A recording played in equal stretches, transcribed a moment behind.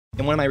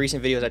In one of my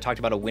recent videos, I talked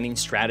about a winning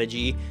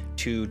strategy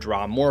to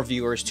draw more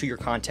viewers to your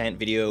content,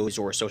 videos,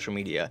 or social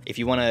media. If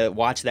you want to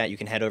watch that, you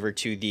can head over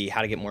to the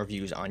How to Get More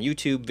Views on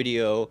YouTube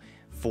video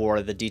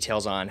for the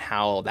details on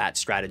how that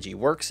strategy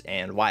works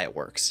and why it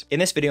works. In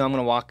this video, I'm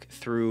going to walk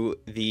through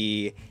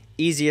the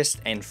easiest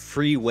and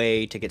free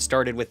way to get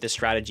started with this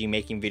strategy,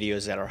 making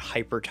videos that are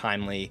hyper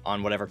timely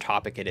on whatever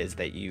topic it is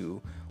that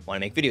you want to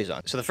make videos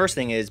on. So the first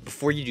thing is,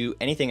 before you do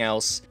anything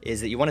else,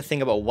 is that you want to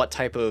think about what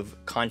type of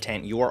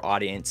content your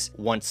audience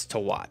wants to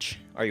watch.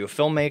 Are you a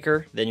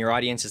filmmaker? Then your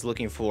audience is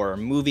looking for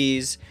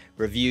movies,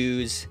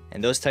 reviews,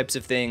 and those types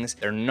of things.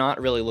 They're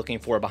not really looking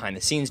for behind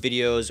the scenes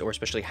videos or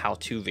especially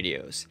how-to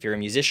videos. If you're a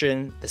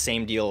musician, the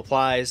same deal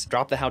applies.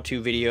 Drop the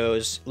how-to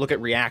videos, look at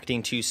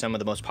reacting to some of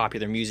the most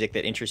popular music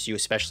that interests you,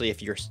 especially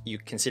if you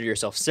consider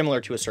yourself similar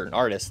to a certain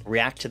artist.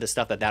 React to the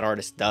stuff that that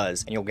artist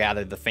does, and you'll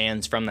gather the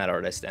fans from that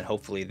artist, and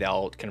hopefully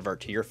they'll convert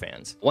to your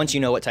fans. Once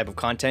you know what type of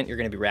content you're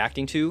going to be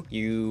reacting to,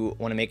 you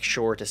want to make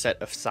sure to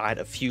set aside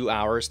a few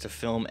hours to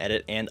film,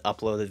 edit, and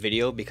upload the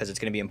video, because it's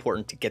going to be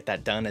important to get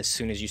that done as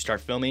soon as you start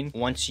filming.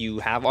 Once you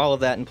have all of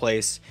that in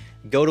place,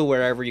 go to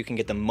wherever you can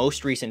get the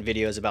most recent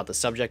videos about the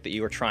subject that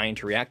you are trying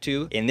to react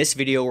to. In this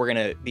video, we're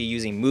going to be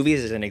using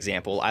movies as an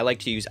example. I like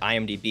to use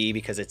IMDb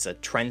because it's a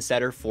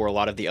trendsetter for a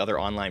lot of the other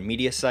online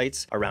media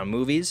sites around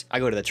movies. I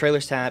go to the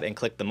trailers tab and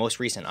click the most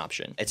recent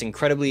option. It's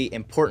incredibly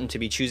important to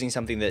be choosing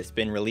something that's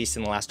been released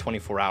in the last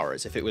 24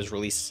 hours. If it was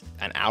released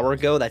an hour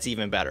ago, that's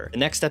even better. The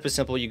next step is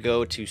simple. You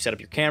go to set up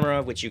your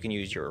camera, which you can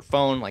use your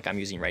phone like I'm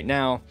using right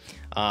now,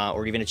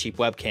 or even a cheap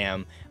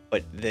webcam.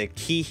 But the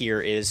key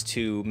here is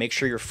to make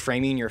sure you're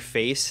framing your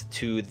face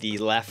to the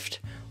left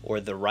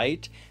or the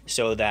right,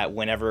 so that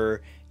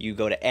whenever you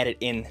go to edit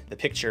in the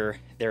picture,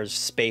 there's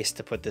space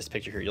to put this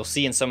picture here. You'll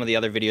see in some of the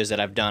other videos that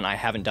I've done, I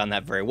haven't done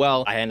that very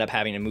well. I end up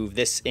having to move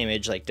this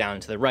image like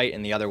down to the right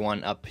and the other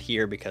one up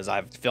here because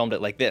I've filmed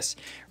it like this.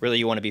 Really,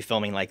 you want to be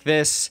filming like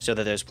this so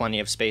that there's plenty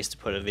of space to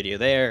put a video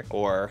there,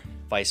 or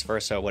vice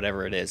versa,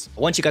 whatever it is.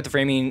 Once you got the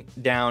framing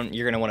down,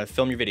 you're going to want to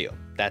film your video.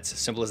 That's as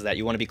simple as that.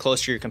 You want to be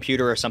close to your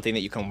computer or something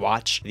that you can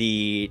watch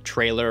the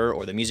trailer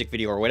or the music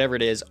video or whatever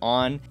it is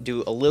on.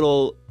 Do a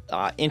little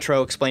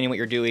intro explaining what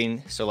you're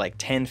doing, so like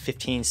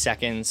 10-15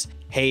 seconds.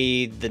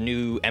 Hey, the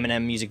new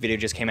Eminem music video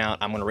just came out.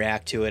 I'm gonna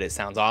react to it. It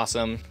sounds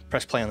awesome.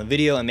 Press play on the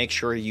video and make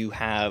sure you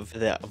have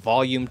the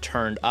volume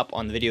turned up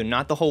on the video,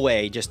 not the whole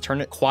way. Just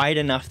turn it quiet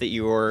enough that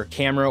your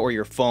camera or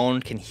your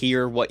phone can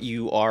hear what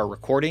you are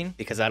recording,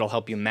 because that'll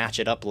help you match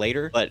it up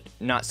later, but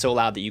not so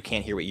loud that you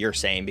can't hear what you're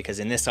saying, because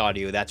in this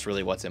audio, that's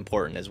really what's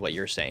important, is what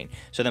you're saying.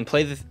 So then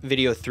play the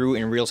video through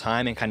in real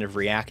time and kind of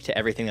react to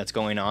everything that's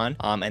going on.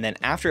 And then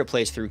after it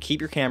plays through,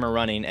 keep your camera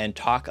running and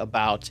talk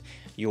about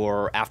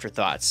your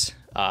afterthoughts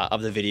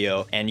of the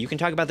video. And you can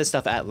talk about this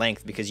stuff at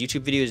length, because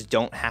YouTube videos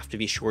don't have to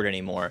be short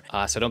anymore.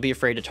 So don't be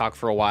afraid to talk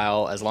for a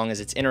while, as long as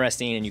it's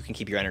interesting and you can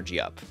keep your energy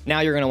up. Now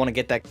you're going to want to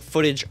get that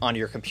footage onto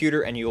your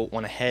computer, and you'll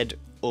want to head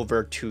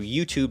over to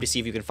YouTube to see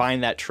if you can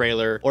find that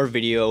trailer or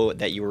video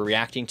that you were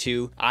reacting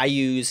to. I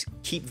use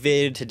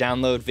KeepVid to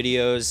download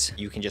videos.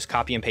 You can just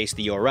copy and paste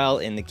the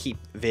URL in the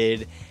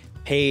KeepVid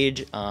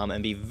page,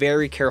 and be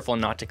very careful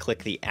not to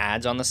click the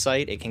ads on the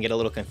site. It can get a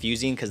little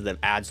confusing because the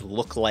ads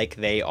look like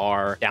they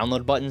are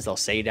download buttons. They'll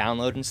say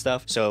download and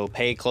stuff. So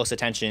pay close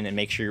attention and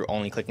make sure you're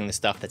only clicking the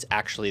stuff that's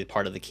actually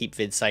part of the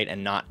KeepVid site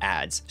and not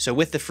ads. So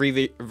with the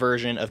free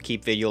version of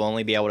KeepVid, you'll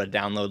only be able to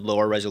download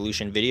lower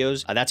resolution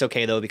videos. That's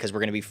okay though, because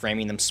we're going to be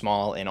framing them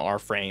small in our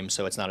frame,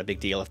 so it's not a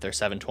big deal if they're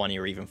 720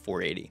 or even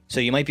 480.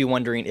 So you might be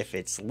wondering if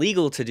it's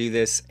legal to do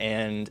this,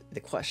 and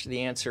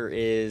the answer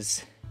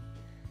is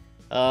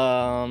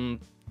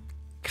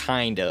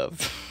kind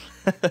of.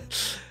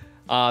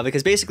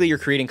 Because basically you're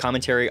creating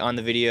commentary on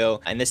the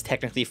video, and this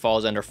technically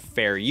falls under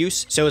fair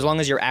use. So as long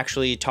as you're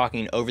actually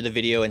talking over the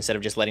video instead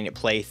of just letting it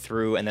play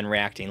through and then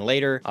reacting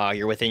later,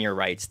 you're within your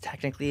rights.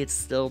 Technically, it's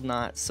still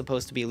not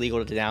supposed to be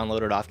legal to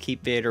download it off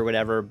KeepVid or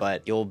whatever,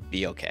 but you'll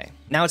be okay.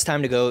 Now it's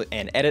time to go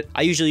and edit.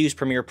 I usually use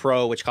Premiere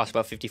Pro, which costs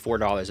about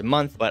 $54 a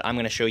month, but I'm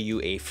going to show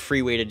you a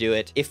free way to do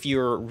it. If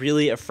you're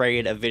really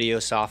afraid of video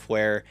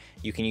software,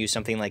 you can use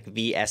something like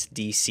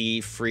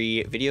VSDC,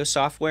 free video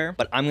software,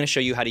 but I'm going to show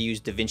you how to use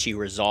DaVinci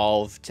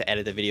Resolve to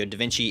edit the video.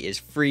 DaVinci is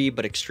free,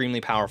 but extremely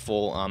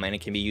powerful, and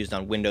it can be used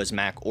on Windows,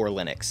 Mac, or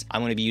Linux.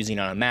 I'm going to be using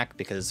it on a Mac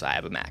because I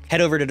have a Mac.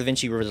 Head over to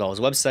DaVinci Resolve's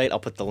website. I'll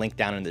put the link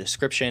down in the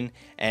description,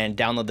 and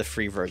download the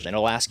free version.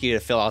 It'll ask you to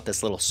fill out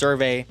this little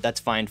survey. That's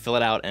fine. Fill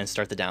it out and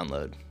start the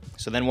download.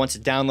 So then once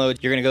it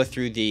downloads, you're gonna go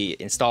through the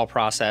install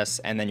process,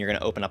 and then you're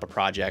gonna open up a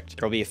project.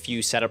 There'll be a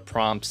few setup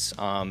prompts,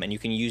 and you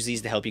can use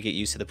these to help you get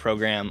used to the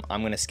program.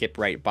 I'm gonna skip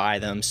right by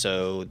them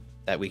so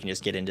that we can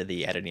just get into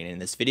the editing in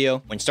this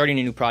video. When starting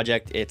a new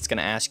project, it's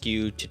gonna ask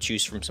you to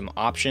choose from some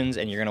options,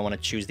 and you're gonna wanna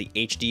choose the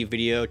HD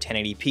video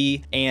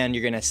 1080p, and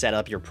you're gonna set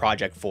up your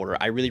project folder.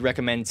 I really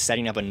recommend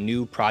setting up a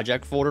new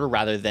project folder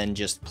rather than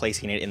just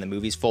placing it in the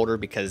movies folder,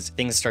 because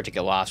things start to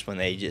get lost when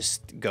they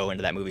just go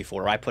into that movie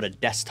folder. I put a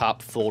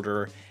desktop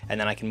folder and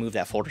then I can move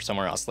that folder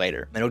somewhere else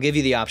later. And it'll give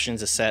you the options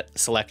to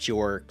select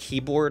your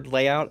keyboard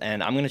layout,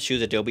 and I'm going to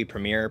choose Adobe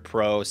Premiere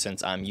Pro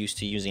since I'm used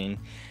to using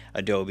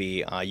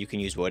Adobe. You can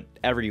use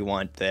whatever you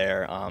want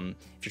there.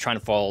 If you're trying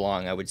to follow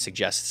along, I would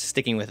suggest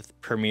sticking with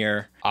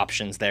Premiere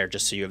options there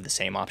just so you have the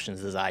same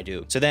options as I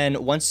do. So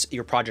then once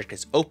your project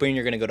is open,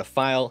 you're going to go to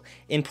File,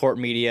 Import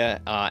Media,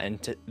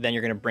 then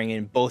you're going to bring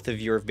in both of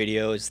your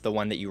videos, the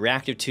one that you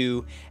reacted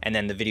to, and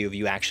then the video of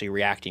you actually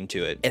reacting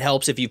to it. It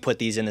helps if you put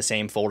these in the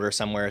same folder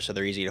somewhere so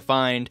they're easy to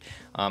find,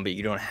 but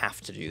you don't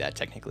have to do that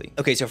technically.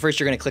 Okay, so first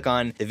you're going to click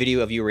on the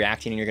video of you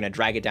reacting and you're going to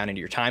drag it down into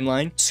your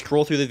timeline,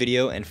 scroll through the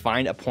video and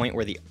find a point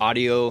where the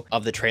audio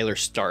of the trailer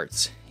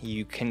starts.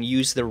 You can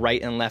use the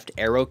right and left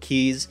arrow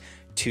keys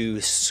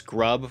to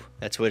scrub.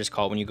 That's what it's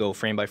called when you go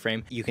frame by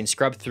frame. You can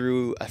scrub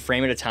through a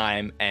frame at a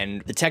time,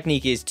 and the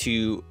technique is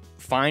to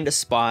find a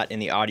spot in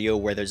the audio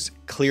where there's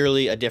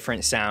clearly a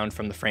different sound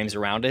from the frames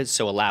around it.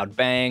 So a loud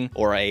bang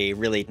or a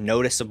really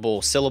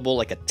noticeable syllable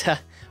like a t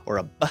or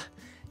a b.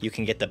 You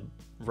can get the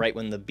right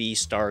when the b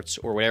starts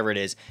or whatever it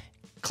is.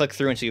 Click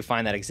through until you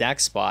find that exact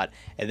spot,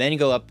 and then you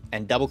go up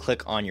and double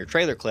click on your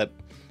trailer clip,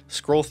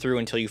 scroll through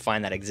until you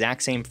find that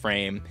exact same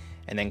frame,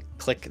 and then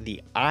click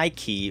the I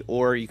key,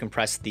 or you can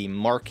press the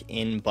mark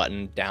in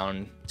button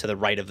down to the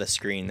right of the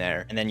screen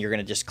there. And then you're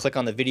gonna just click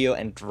on the video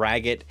and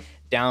drag it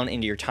down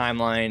into your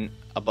timeline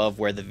above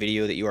where the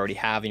video that you already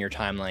have in your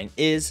timeline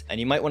is. And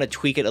you might wanna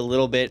tweak it a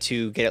little bit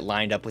to get it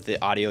lined up with the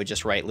audio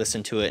just right.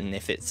 Listen to it, and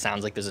if it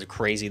sounds like there's a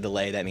crazy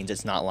delay, that means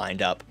it's not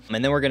lined up.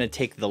 And then we're gonna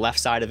take the left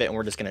side of it and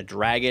we're just gonna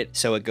drag it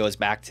so it goes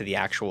back to the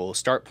actual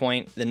start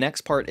point. The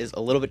next part is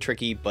a little bit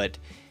tricky, but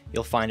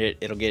you'll find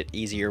it'll get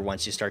easier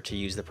once you start to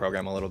use the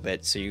program a little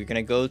bit. So you're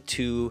gonna go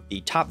to the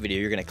top video,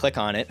 you're gonna click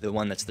on it, the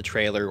one that's the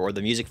trailer or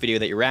the music video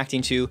that you're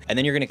reacting to, and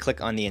then you're gonna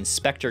click on the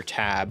inspector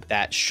tab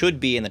that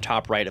should be in the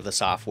top right of the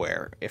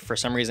software. If for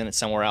some reason it's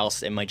somewhere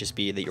else, it might just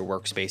be that your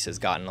workspace has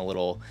gotten a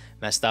little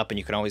messed up, and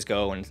you can always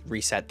go and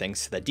reset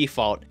things to the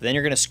default. Then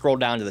you're gonna scroll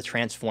down to the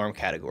transform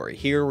category.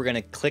 Here we're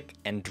gonna click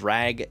and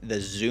drag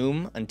the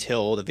zoom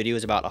until the video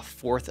is about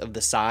 1/4 of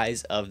the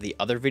size of the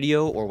other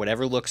video or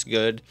whatever looks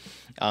good.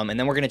 And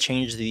then we're gonna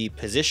change the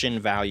position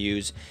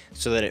values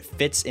so that it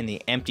fits in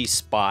the empty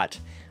spot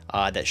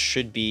that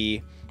should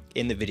be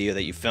in the video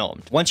that you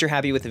filmed. Once you're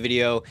happy with the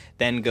video,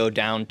 then go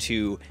down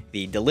to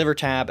the Deliver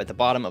tab at the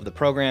bottom of the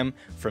program.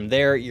 From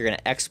there, you're gonna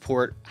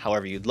export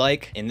however you'd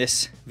like. In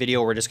this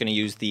video, we're just gonna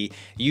use the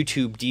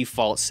YouTube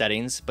default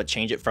settings, but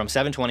change it from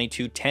 720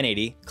 to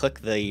 1080.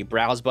 Click the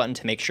Browse button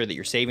to make sure that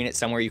you're saving it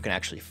somewhere you can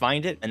actually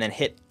find it, and then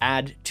hit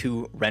Add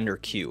to Render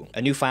Queue.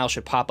 A new file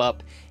should pop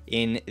up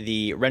in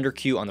the render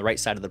queue on the right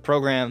side of the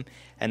program,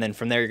 and then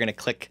from there, you're gonna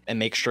click and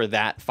make sure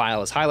that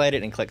file is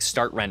highlighted and click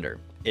Start Render.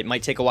 It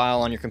might take a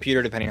while on your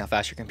computer, depending on how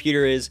fast your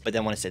computer is, but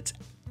then once it's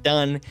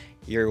done,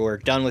 you're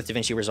done with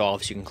DaVinci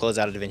Resolve, so you can close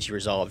out of DaVinci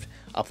Resolve,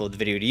 upload the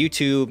video to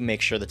YouTube,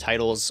 make sure the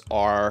titles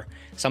are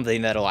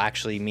something that'll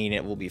actually mean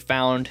it will be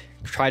found.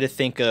 Try to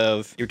think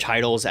of your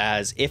titles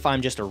as, if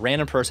I'm just a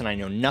random person, I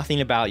know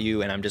nothing about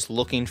you, and I'm just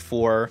looking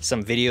for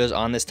some videos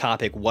on this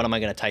topic, what am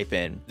I gonna type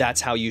in? That's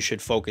how you should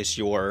focus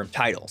your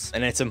titles.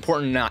 And it's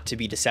important not to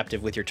be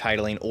deceptive with your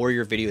titling or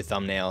your video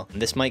thumbnail.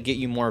 This might get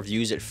you more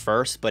views at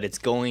first, but it's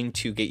going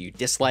to get you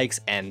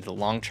dislikes, and the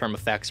long-term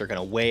effects are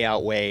gonna way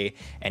outweigh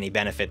any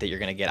benefit that you're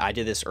gonna get. I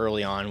did this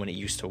early on when it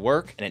used to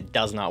work, and it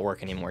does not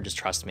work anymore, just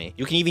trust me.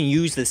 You can even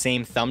use the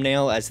same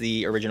thumbnail as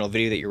the original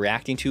video that you're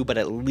reacting to, but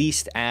at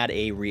least add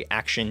a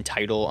reaction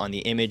title on the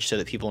image so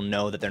that people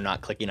know that they're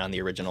not clicking on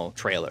the original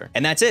trailer.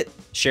 And that's it.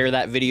 Share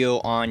that video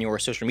on your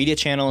social media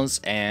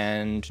channels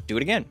and do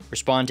it again.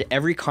 Respond to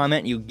every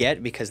comment you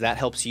get, because that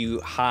helps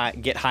you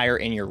get higher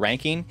in your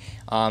ranking.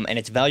 And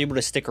it's valuable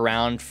to stick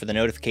around for the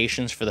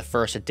notifications for the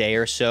first day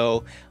or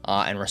so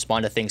and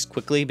respond to things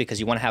quickly, because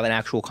you want to have an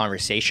actual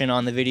conversation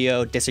on the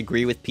video,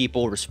 disagree with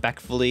people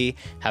respectfully,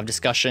 have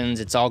discussions.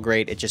 It's all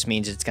great. It just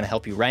means it's going to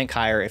help you rank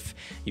higher if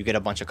you get a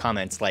bunch of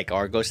comments. Like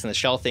our Ghost in the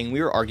Shell thing,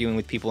 we were arguing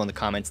with people in the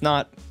comments,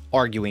 not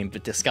arguing,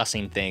 but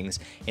discussing things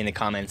in the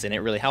comments, and it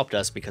really helped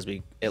us because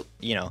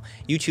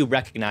YouTube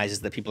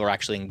recognizes that people are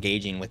actually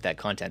engaging with that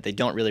content. They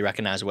don't really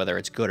recognize whether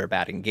it's good or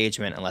bad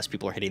engagement unless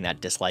people are hitting that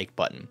dislike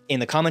button. In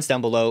the comments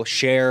down below,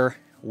 share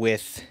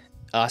with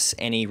us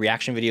any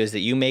reaction videos that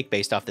you make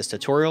based off this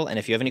tutorial, and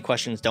if you have any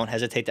questions, don't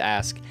hesitate to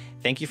ask.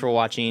 Thank you for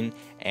watching,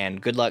 and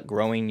good luck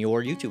growing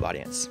your YouTube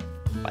audience.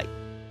 Bye.